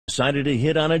decided to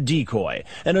hit on a decoy,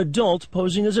 an adult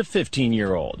posing as a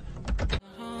 15-year-old.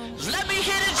 Let me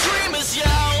hit a dreamers, yo.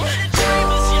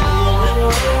 Dreamers, yo.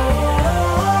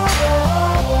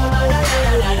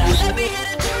 Let me hit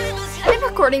a dreamers, yo. I've been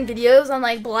recording videos on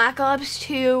like Black Ops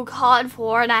 2, COD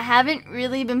 4, and I haven't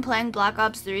really been playing Black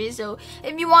Ops 3, so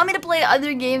if you want me to play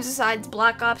other games besides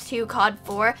Black Ops 2, COD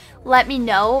 4, let me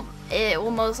know. It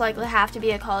will most likely have to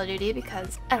be a Call of Duty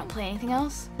because I don't play anything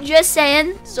else. Just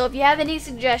saying. So if you have any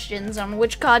suggestions on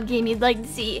which COD game you'd like to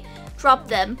see, drop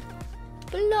them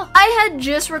below. I had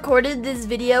just recorded this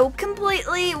video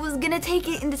completely, was gonna take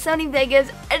it into Sony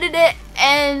Vegas, edit it,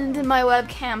 and my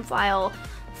webcam file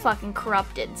fucking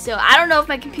corrupted. So I don't know if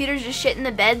my computer's just shit in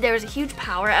the bed. There was a huge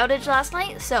power outage last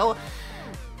night, so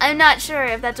I'm not sure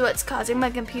if that's what's causing my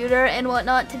computer and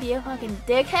whatnot to be a fucking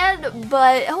dickhead,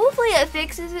 but hopefully it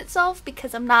fixes itself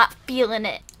because I'm not feeling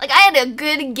it. Like, I had a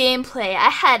good gameplay.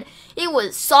 It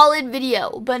was solid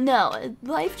video, but no,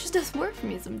 life just doesn't work for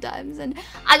me sometimes, and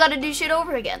I gotta do shit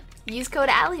over again. Use code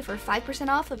Allie for 5%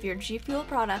 off of your G Fuel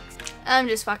products. I'm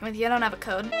just fucking with you, I don't have a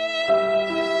code.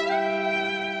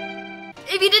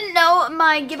 If you didn't know,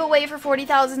 my giveaway for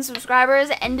 40,000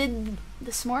 subscribers ended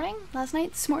this morning? Last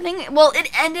night? This morning? Well, it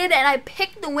ended and I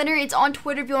picked the winner. It's on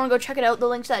Twitter if you want to go check it out. The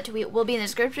link to that tweet will be in the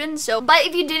description. So, but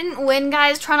if you didn't win,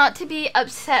 guys, try not to be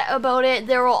upset about it.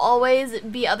 There will always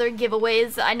be other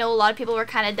giveaways. I know a lot of people were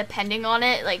kind of depending on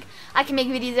it. Like, I can make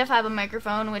videos if I have a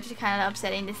microphone, which is kind of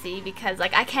upsetting to see because,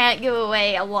 like, I can't give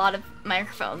away a lot of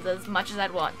microphones as much as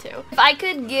I'd want to. If I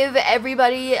could give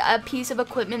everybody a piece of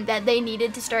equipment that they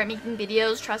needed to start making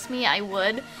videos, trust me, I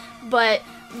would. But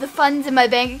the funds in my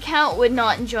bank account would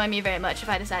not enjoy me very much if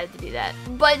I decided to do that.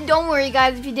 But don't worry,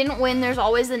 guys, if you didn't win, there's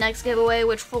always the next giveaway,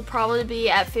 which will probably be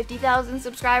at 50,000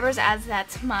 subscribers, as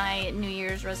that's my New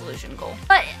Year's resolution goal.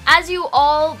 But as you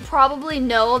all probably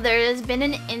know, there has been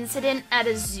an incident at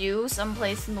a zoo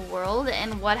someplace in the world,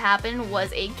 and what happened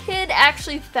was a kid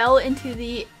actually fell into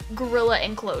the gorilla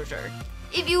enclosure.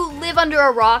 If you live under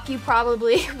a rock, you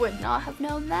probably would not have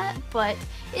known that, but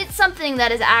it's something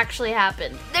that has actually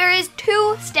happened. There is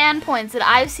two standpoints that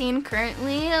I've seen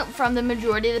currently from the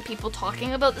majority of the people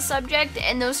talking about the subject,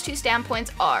 and those two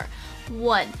standpoints are: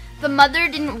 one, the mother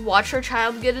didn't watch her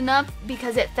child good enough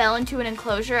because it fell into an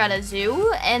enclosure at a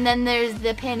zoo, and then there's the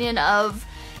opinion of,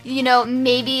 you know,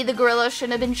 maybe the gorilla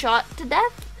shouldn't have been shot to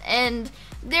death, and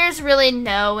there's really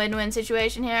no win-win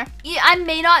situation here. Yeah, I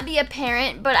may not be a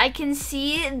parent, but I can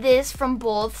see this from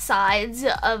both sides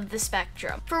of the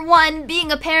spectrum. For one,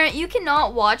 being a parent, you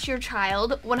cannot watch your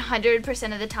child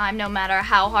 100% of the time, no matter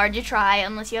how hard you try,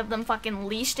 unless you have them fucking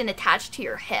leashed and attached to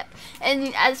your hip.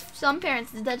 And as some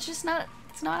parents, that's just not,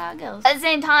 it's not how it goes. At the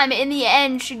same time, in the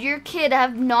end, should your kid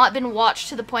have not been watched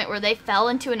to the point where they fell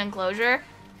into an enclosure?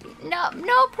 No,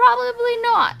 probably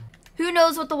not. Who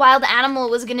knows what the wild animal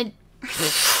was gonna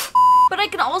But I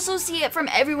can also see it from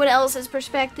everyone else's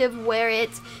perspective where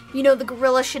it's, you know, the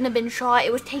gorilla shouldn't have been shot,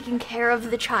 it was taking care of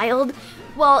the child.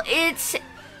 Well, it's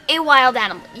a wild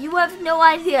animal. You have no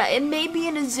idea. It may be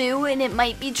in a zoo and it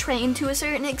might be trained to a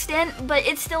certain extent, but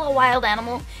it's still a wild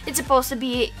animal. It's supposed to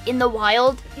be in the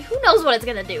wild. Who knows what it's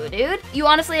gonna do, dude? You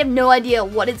honestly have no idea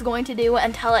what it's going to do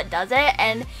until it does it,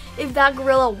 and if that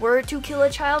gorilla were to kill a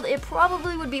child, it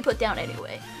probably would be put down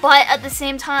anyway. But at the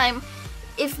same time,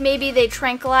 if maybe they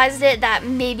tranquilized it, that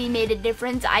maybe made a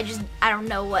difference. I don't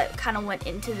know what kind of went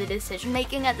into the decision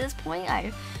making at this point.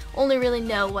 I only really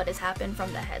know what has happened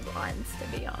from the headlines,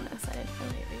 to be honest. I didn't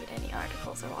really read any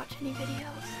articles or watch any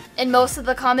videos. And most of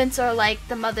the comments are like,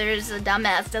 the mother's a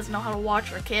dumbass, doesn't know how to watch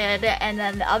her kid, and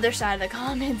then the other side of the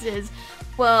comments is,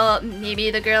 well, maybe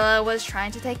the gorilla was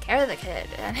trying to take care of the kid,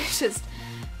 and it's just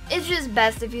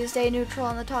best if you stay neutral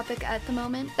on the topic at the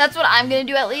moment. That's what I'm gonna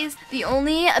do, at least. The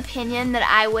only opinion that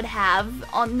I would have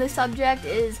on the subject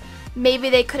is maybe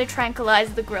they could have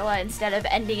tranquilized the gorilla instead of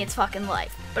ending its fucking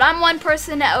life. But I'm one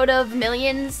person out of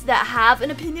millions that have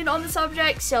an opinion on the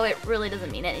subject, so it really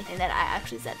doesn't mean anything that I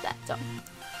actually said that, so.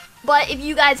 But if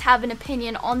you guys have an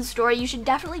opinion on the story, you should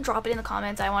definitely drop it in the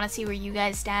comments. I want to see where you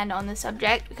guys stand on the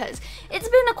subject because it's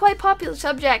been a quite popular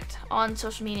subject on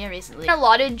social media recently. A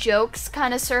lot of jokes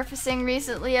kind of surfacing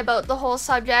recently about the whole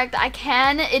subject. I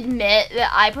can admit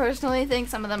that I personally think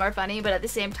some of them are funny, but at the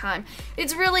same time,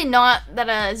 it's really not that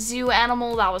a zoo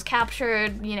animal that was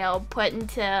captured, you know, put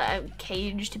into a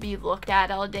cage to be looked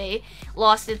at all day,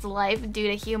 lost its life due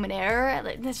to human error.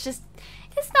 Like, that's just...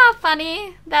 it's not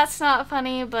funny. That's not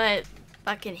funny, but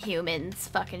fucking humans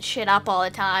fucking shit up all the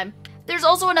time. There's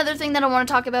also another thing that I want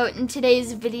to talk about in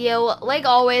today's video. Like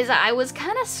always, I was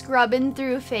kind of scrubbing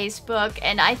through Facebook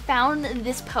and I found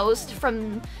this post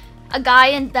from a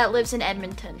guy that lives in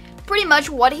Edmonton. Pretty much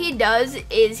what he does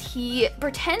is he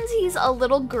pretends he's a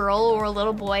little girl or a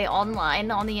little boy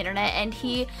online on the internet, and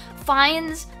he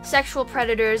finds sexual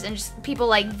predators and just people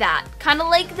like that. Kind of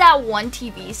like that one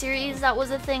TV series that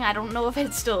was a thing. I don't know if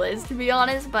it still is, to be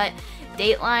honest, but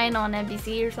Dateline on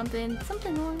NBC or something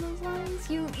along those lines.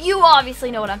 You obviously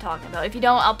know what I'm talking about. If you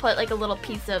don't, I'll put like a little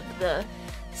piece of the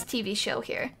TV show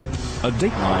here. A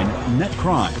Dateline net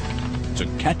crime to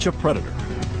catch a predator.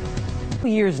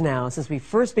 Years now since we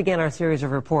first began our series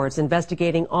of reports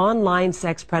investigating online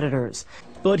sex predators.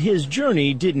 But his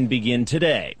journey didn't begin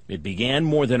today. It began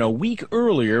more than a week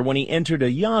earlier when he entered a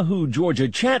Yahoo Georgia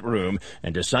chat room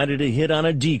and decided to hit on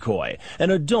a decoy, an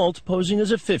adult posing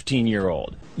as a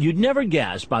 15-year-old. You'd never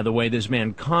guess by the way this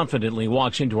man confidently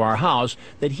walks into our house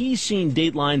that he's seen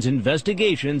Dateline's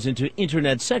investigations into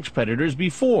internet sex predators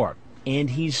before,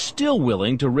 and he's still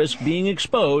willing to risk being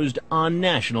exposed on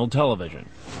national television.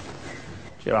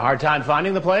 You had a hard time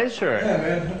finding the place, or? Yeah,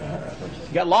 man.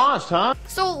 You got lost, huh?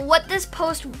 So what this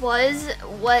post was,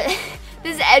 what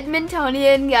this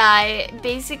Edmontonian guy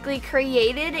basically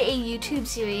created a YouTube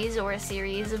series or a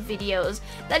series of videos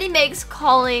that he makes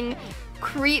calling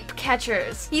creep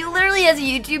catchers. He literally has a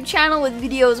YouTube channel with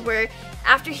videos where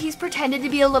after he's pretended to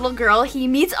be a little girl, he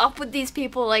meets up with these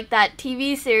people like that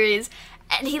TV series,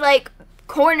 and he like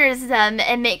corners them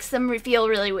and makes them feel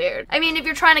really weird. I mean, if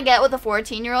you're trying to get with a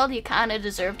 14-year-old, you kind of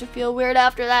deserve to feel weird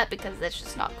after that, because that's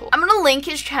just not cool. I'm gonna link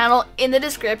his channel in the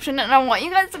description, and I want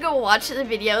you guys to go watch the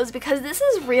videos because this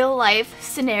is real life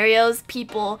scenarios,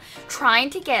 people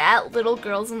trying to get at little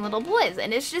girls and little boys,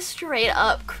 and it's just straight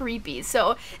up creepy.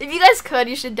 So if you guys could,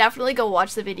 you should definitely go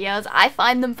watch the videos. I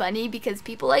find them funny because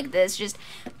people like this just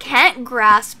can't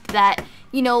grasp that,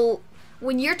 you know,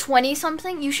 when you're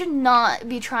 20-something, you should not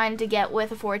be trying to get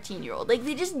with a 14-year-old. Like,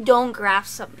 they just don't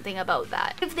grasp something about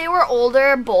that. If they were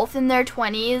older, both in their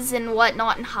 20s and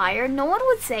whatnot and higher, no one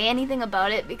would say anything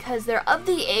about it because they're of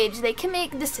the age, they can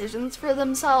make decisions for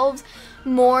themselves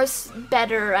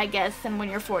better, I guess, than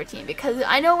when you're 14. Because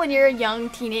I know when you're a young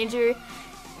teenager,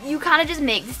 you kind of just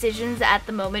make decisions at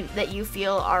the moment that you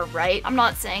feel are right. I'm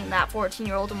not saying that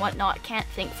 14-year-old and whatnot can't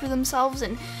think for themselves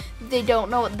and they don't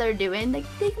know what they're doing. They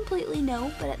completely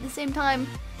know, but at the same time,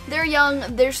 they're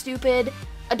young, they're stupid,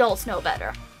 adults know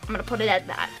better. I'm gonna put it at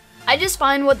that. I just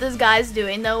find what this guy's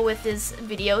doing though with this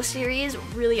video series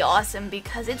really awesome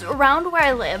because it's around where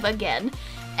I live again,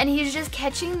 and he's just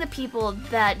catching the people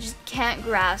that just can't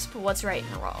grasp what's right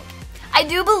and wrong. I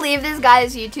do believe this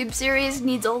guy's YouTube series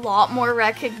needs a lot more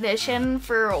recognition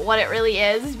for what it really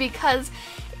is because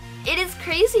it is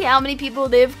crazy how many people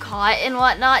they've caught and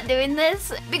whatnot doing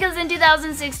this. Because in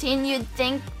 2016, you'd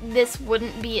think this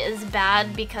wouldn't be as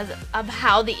bad because of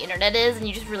how the internet is and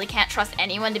you just really can't trust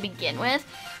anyone to begin with.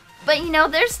 But you know,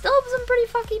 there's still some pretty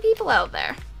fucky people out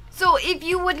there. So if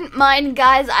you wouldn't mind,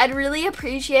 guys, I'd really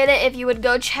appreciate it if you would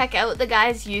go check out the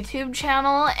guy's YouTube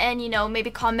channel and, you know, maybe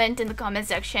comment in the comment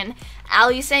section,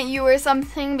 Allie sent you or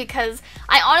something, because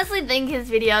I honestly think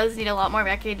his videos need a lot more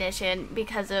recognition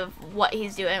because of what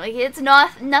he's doing. Like, it's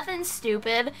nothing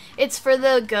stupid, it's for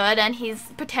the good, and he's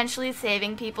potentially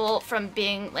saving people from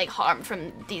being, like, harmed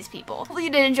from these people. Hopefully you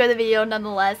did enjoy the video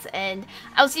nonetheless, and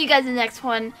I'll see you guys in the next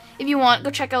one. If you want, go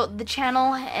check out the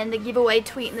channel and the giveaway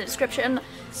tweet in the description.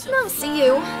 So I'll see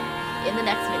you in the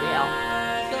next video.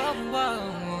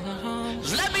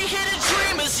 Let me hit a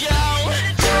dreamers, yo.